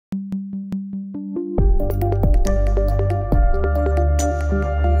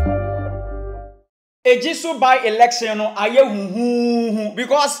Ejisu by election no aye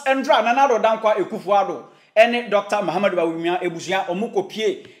because Endra Nana Dankwa Akufo Addo and Dr. Muhammad Bawumia ebusia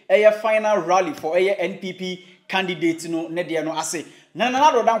omukopie eye final rally for eye NPP candidate no ne de no ase Nana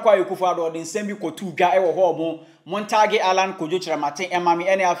Dankwa Akufo Addo den sembi kotu ga ewo ho mo Montage Alan Kojo Chiramaten emami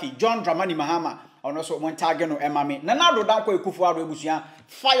ene afi John Dramani Mahama ono so Montage no emami Nana Dankwa Akufo Addo ebusia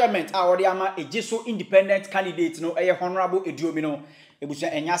fireman a wode ama Ejisu independent candidate no eye Honorable Aduomi no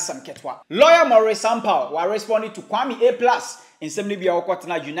ebusia enya sam ketwa lawyer Maurice Ampaw wa responding to Kwame A+ in semli bia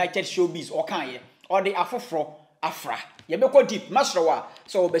okotena United Showbiz okaye or the afofro afra yebeko deep masrawa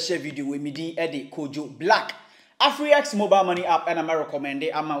so obehye video we midi ede Kojo Black AfriX mobile money app and I recommend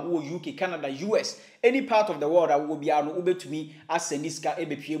it ama wo UK Canada US any part of the world that will be anu ubetumi aseniska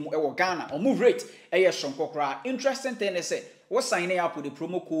ebepie mu ewo Ghana or move rate eye shonkokra interesting thing is say we sign up with the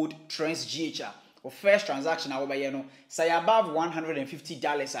promo code TRENDSGH or first transaction no say above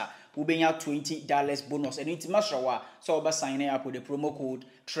 $150 will be $20 bonus and it's masrawa so oba sign up with the promo code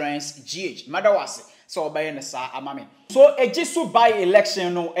TRENDSGH madawase so oba yen sa amame so Ejisu by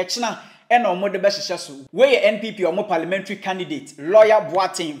election no echna and omo de behyeso we NPP omo parliamentary candidate lawyer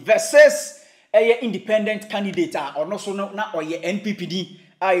Boateng versus a independent candidate or no so na oye NPPD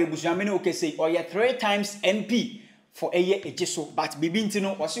a ebusuame no okese oye 3 times MP for Ejisu but bibinti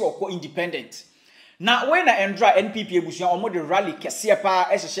no o se okọ independent. Now when I Endra NPP ebusia omo de rally kese pa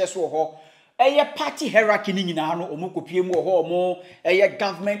ehye so ho party hierarchy ni nyina no omo kopie mu ho omo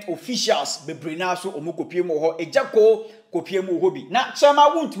government officials bebre na so omo kopie mu ho ejako kopie mu ho bi na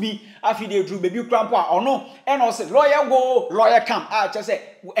chama won't be afide dru bebi krampo a ono e no say lawyer go lawyer come a che say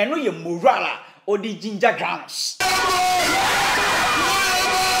eno ye moral a odi ginger grounds.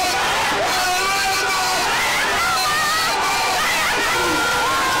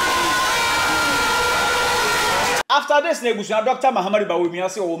 After this, Dr. Muhammad Bawumia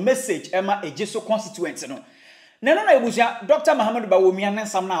say o message Emma Ejisu constituency no. Neno na ebusia Dr. Muhammad Bawumia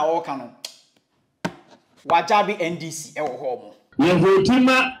nensam na o ka no. Wajabi NDC e wo ho mo. Ye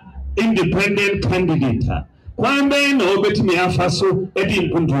votima independent candidate. Kwambe na obetimi afaso edi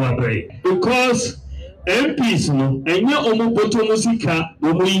mpuntu abre. Because MPs no enye omo boto musika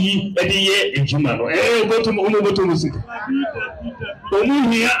omo yi edi ye ejuma no. Omo boto musika.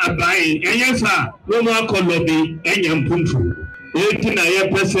 Omo hia abai enye sa no ma kolobi enye mpuntu. Eti na ye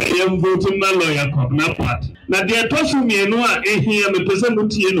pese ye vote ma lawyer ko na party. Na de tosu mienu a ehia me pese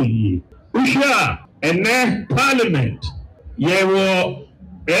mutie no yi. Usha ene parliament ye wo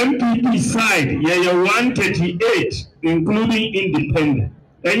MPP side ye 138 including independent.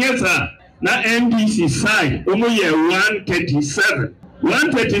 Enye sa na NDC side omo ye 137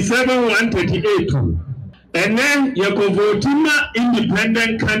 138 and then you go vote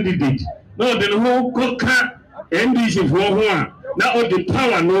independent candidate no the whole koka NDC for one now all the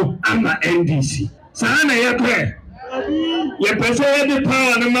power no ama NDC sana ye pre ye pese the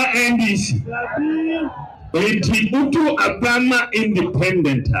power no ma NDC eti utu abama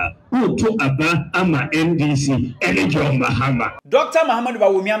independent utu aba ama NDC ene John Mahama. Dr. Muhammad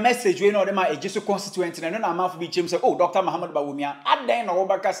Bawumia message we no dem Ejisu constituent no na amafo bi chem say oh Dr. Muhammad Bawumia adan na wo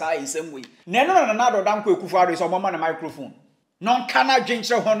baka sa ensem we na no na Nana Dankwa Akufo Addo so mama na microphone non kana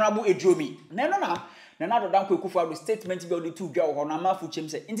dwenche Honorable Aduomi na no na Nana Dankwa Akufo Addo statement bi odi tu dwa ho na amafo chem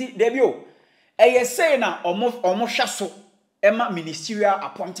say nti debi o eye say na omo hwa so Emma ministerial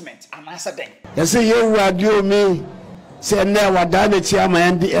appointment and answer them. You say you Aduomi say never done it here my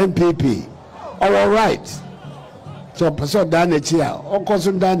NPP. All right. So done it here. Of course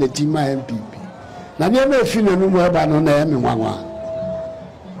done it my NPP. Now never feel no more about no name in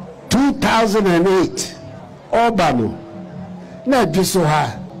 2008. Obano. Na Ejisu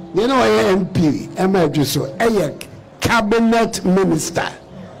ha. You know MP Emma Ejisu a cabinet minister.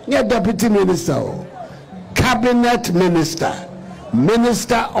 Yeah, deputy minister. Cabinet Minister,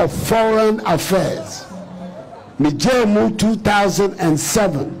 Minister of Foreign Affairs. Mijemu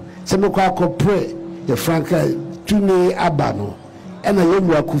 2007. Semekwa pray the Franca Tuni Abano. Ena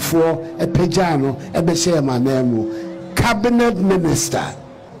yemu Akufo Epejano ebeshe manemu. Cabinet Minister.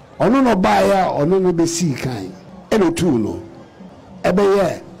 Ono no baya ono no besi kan. Eno tuno.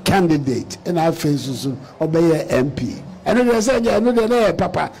 Ebeye candidate ena afesusu obeye MP. Eno de say eno de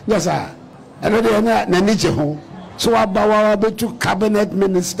papa. Yes sir. And then na nije ho so abawa betu cabinet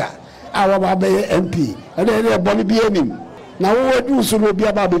minister awa be MP and then boni bi anim na wo du so no bi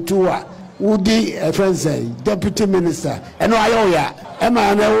aba betu a wudi friends deputy minister and ayo ya e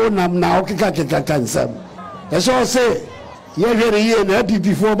ma na wo nam na okika kansam e so say ye hwere ye na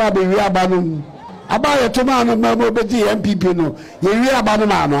PP4 ba be wi aba no aba ye to ma no ma be di MPP no ye wi aba no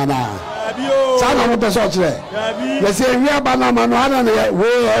ma no na Sana mo pese ochire. Le se wi abanama no ana ne we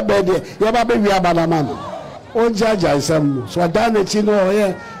ebede ye ba be wi abanama no. O jaja isam so dana chi no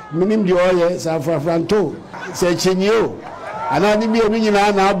ye minim di oye sa frafranto se chinio ana ni mi enu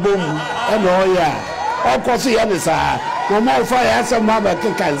nyina na abom e no oye a okoso ye ne sa no mo fa ya asam ma ba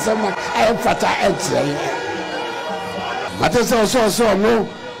keka nsam e fata etre ate so no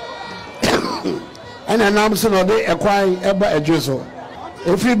ana nam so no de ekwan e ba Ejisu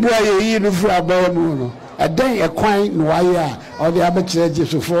efri bua ye yi no fri abawa mu no eden ekwan no waye a o de abekire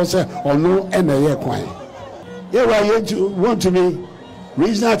Ejisu fo se ono e na ye ekwan ye wa ye want to be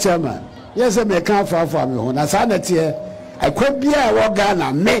regional chairman. Yes, I may come for me. When I said that here, I could be a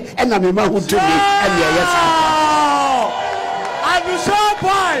Wagana, me, and I'm a man who to me. And yes, I'm so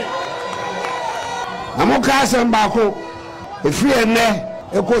fine. I'm a cousin Bako. If we are there,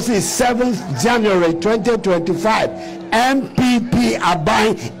 it was the 7th January 2025. MPP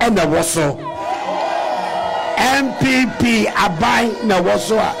Abai and the Wasso. MPP Abai and the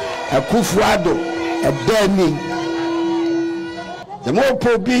Wasso. Akufo Addo Bawumia. The more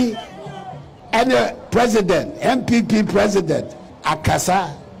Pobi and the president, MPP president,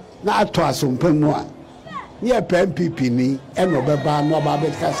 Akasa, na ato asompanua. Ni MPP ni eno beba no ba be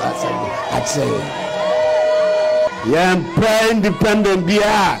kasa atse. Yam independent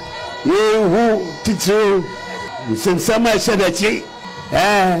bia. Ye who titru sensama shedachi.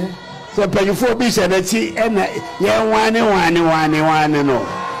 So payufo bi shedachi ena ye wane no.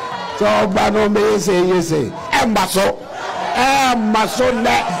 So ba no me say embaso. Embaso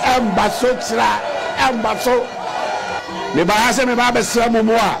tra embaso me ba se me ba be sra mo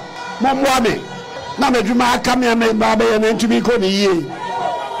me na me dwuma aka me ba be na ntumi ko ni yie.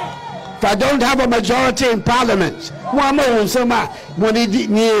 If I don't have a majority in parliament, mo amo nsema mo ni di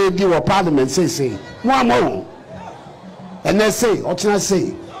wo parliament say mo amo and they say otina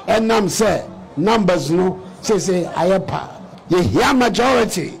say enam say numbers no say ayepa. You hear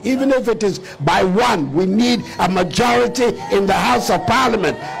majority, even if it is by one. We need a majority in the House of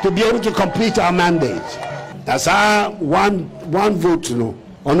Parliament to be able to complete our mandate. That's our one vote, no.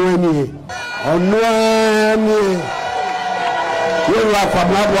 Ono any. You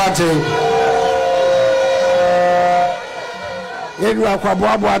are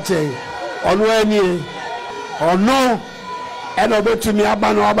kwabwate. Ono any. Ono. Eno betumi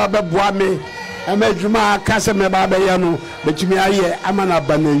aba no aba beboa me. Emejuma akase me ba be ye no betumi aye amana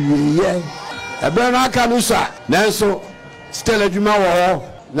bana wiye ebe na aka no sa nanso still adwuma wo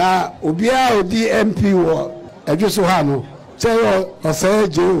na obia odi MP wo Ejisu ha no say yo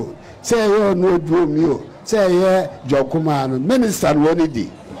osaje o say yo no Aduomi o say ye jokuma no minister wo ni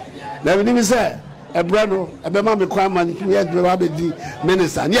di na bi ni say ebra no ebe ma me kwan ma ni ye ba be di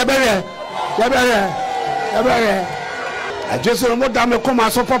minister ni ebe Ejisu mo da me koma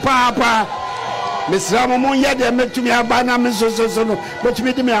so papa Mr. Mamon yet met to me a banner, Mrs. Sono, but to me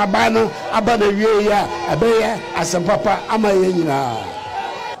a banner, a banner, a bear, as a papa, am I in now?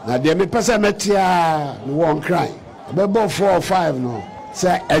 Dear me, Passametia, won't cry. About 4 or 5 no.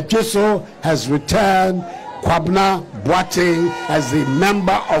 Sir Ejisu has returned Kwabna Boateng as the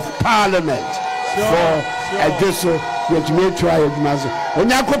member of parliament for Ejisu, which may try it. When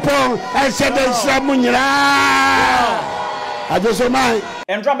Yakupon, I said, I just mind.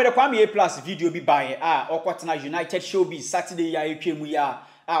 And drama the Kwame Plus video be by Okwatana United Showbiz Saturday ya etwemu ya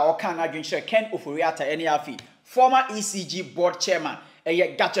Okana Adwenche Ken Oforiata NAFI former ECG board chairman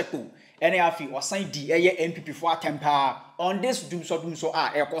Gacheko NAFI osan di MPP for atempa on this doom so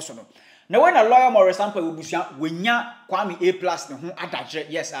ekoso no. Now when a lawyer Maurice Ampaw B0re wenya Kwame Plus ne ho adagye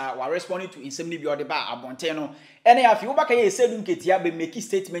yes we responding to insemi bi ode ba abonten no NAFI wo baka ye sedum ketia be make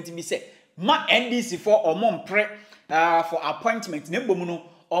statement bi say ma NDC for omompre for appointment nembom no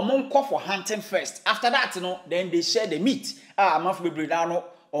omon call for hunting first after that no then they share the meat amafo bebre da no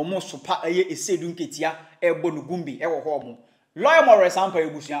omon sopa esedun ketia ebo no gumbi wo ho omo lawyer Maurice Ampaw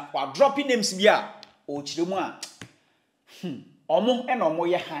B0re wa dropping names bia o chiremu a omon e na omon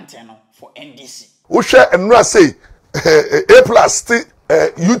ye hunting no for NDC wo share enura say A+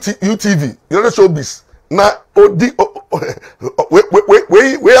 UTV you know showbiz na odi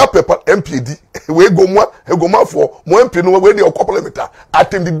we are paper MPD we go for mo MP no we dey complementar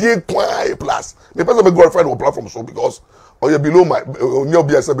attend the day A+. Me person be glorified on platform so because or you below my near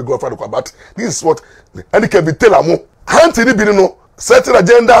BS be glorified but this is what and can be tell am hunting ni bi no certain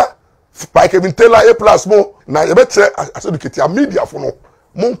agenda by Kevin Taylor A+ mo na you better as educate media for no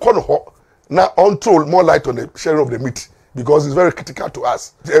mo nko no ho na untold more light on the sharing of the meat because it's very critical to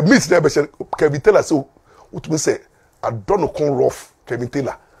us the meat there be Kevin Taylor so what me say I don't know con rough Kevin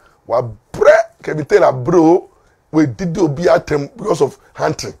Taylor. Wa bre Kevin Taylor bro we did do be at them because of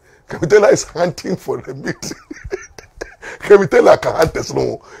hunting. Kemi Taylor is hunting for the meat. Kemi Taylor can hunters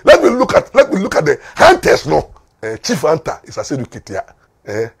no. Let me look at the hunters no. Chief hunter is Asedu Kitia.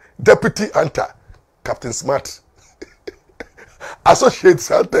 Deputy hunter Captain Smart. Associate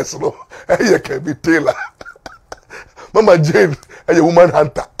hunters no. Kemi Taylor. Mama Jane, a woman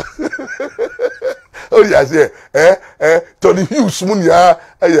hunter. Oh yes, yeah. Tony Hughes Munya,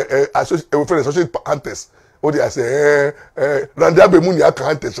 associate hunters. Oh yes, Randabe Munya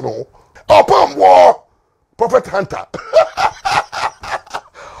hunters no. Upon war, prophet hunter.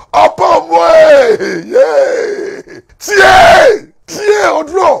 Upon way, yeah. Tie,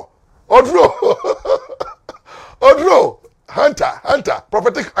 Odro, hunter,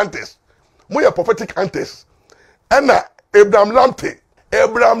 prophetic hunters. Muya prophetic hunters. Anna Abraham Lamte,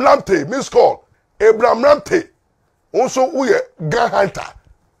 miss call. Abraham Lamte. Also, we are gun hunter.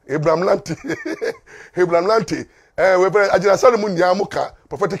 Abraham Lamte. Ajinasare Munyamuka,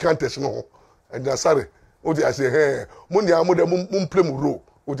 prophetic hunters, no. Ajinasare. Odi I say, hey, Munyamu de Mumplemu ro.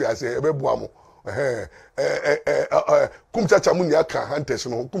 Odi I say, Ebebuamo. Kumchacha Munyaka hunters,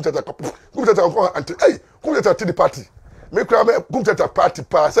 no. Kumchacha hunter. Hey, Kumchacha to the party. Make Kumchacha party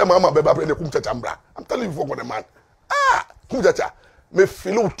pass. Say, Mama, Beba, Kumchacha Mbra. I'm telling you for the man. Kumchacha, me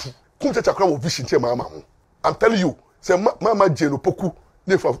feel to Kumchacha crowd vision to Mama. I'm telling you, say Mama Jeno Poku,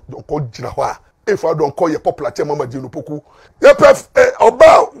 if I don't call Jinahua, if I don't call you popular Mama Jeno Poku. Yep,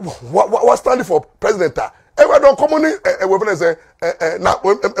 Oba, what standing for president? If I don't come on in, weapon say,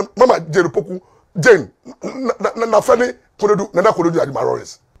 Mama Jeno Poku, Jane, Nafani, Nana Kodu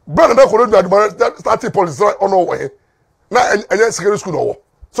Admiroris. Brother Kodu Admiroris, that started police on our way. Now, and then secondary school no.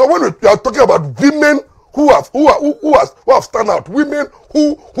 So when we are talking about women who have stand out, women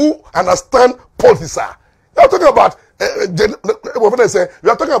who understand politics, we are talking about when I say we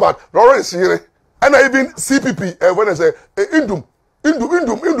are talking about Lawrence here, and even CPP when I say Indum,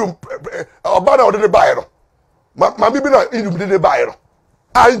 Obana or the buyer, my baby na Indum the buyer,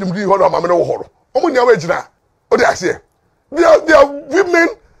 Indum the horror, Mamma horror. Omunya wejina, what I say? They are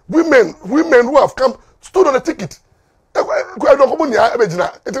women who have come stood on the ticket. What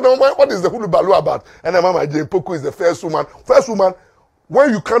is the Hulubalu about? And Mama Jane Poku is the first woman. First woman,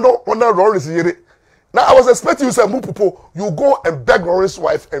 when you cannot honor Lawrence here. Now I was expecting you say Mupupo, you go and beg Lawrence's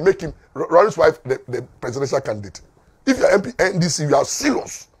wife and make him Lawrence's wife the presidential candidate. If you are MP NDC, you are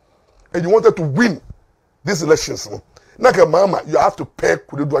serious and you wanted to win these elections. Now, Mama, you have to pay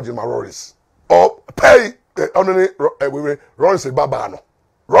Kududu Lawrence or pay Lawrence Babano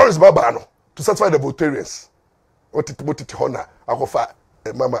to satisfy the votarians. What it honor Akofa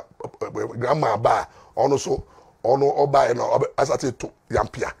Mama Grandma Ba also Oba and Asate to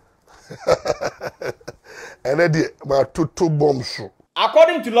Yampia. And then my two bombs.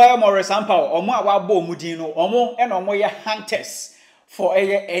 According to lawyer Maurice Ampaw, Omo Awabo Mudino, Omo and Omo hunters for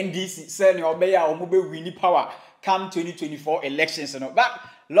a NDC, senior Obeya Omo be winning power come 2024 elections. But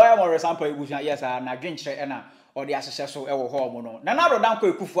lawyer Maurice Ampaw, yes, and I drink or the successful ever hormone. Nanado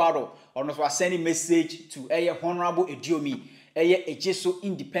Danko Akufo Addo was sending message to Hon Aduomi, Ejisu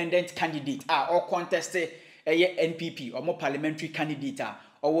independent candidate, or contested NPP or more parliamentary candidate,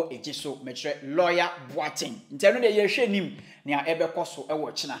 or Ejisu metre lawyer Boating. Internally, ye shenim near Ebekoso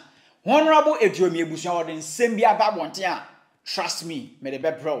Ewachina. Hon Aduomi Ebusian in Sembia Babontia. Trust me, me the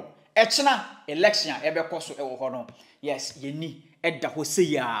bebro. Echina election Ebekoso Ewohono. Yes, ye ni Edda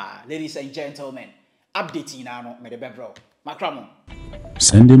Hosea, ladies and gentlemen. Updating now, me the bebro. Makramo.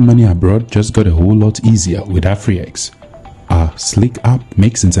 Sending money abroad just got a whole lot easier with AfriX. Our slick app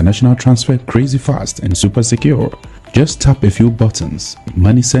makes international transfer crazy fast and super secure. Just tap a few buttons,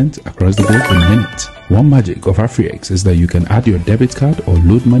 money sent across the globe in a minute. One magic of AfriX is that you can add your debit card or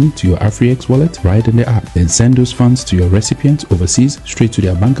load money to your AfriX wallet right in the app, then send those funds to your recipient overseas straight to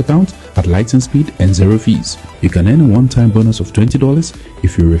their bank account at lightning speed and zero fees. You can earn a one-time bonus of $20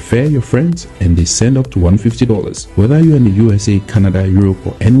 if you refer your friends and they send up to $150. Whether you're in the USA, Canada, Europe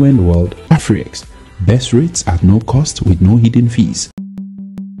or anywhere in the world, AfriX. Best rates at no cost with no hidden fees.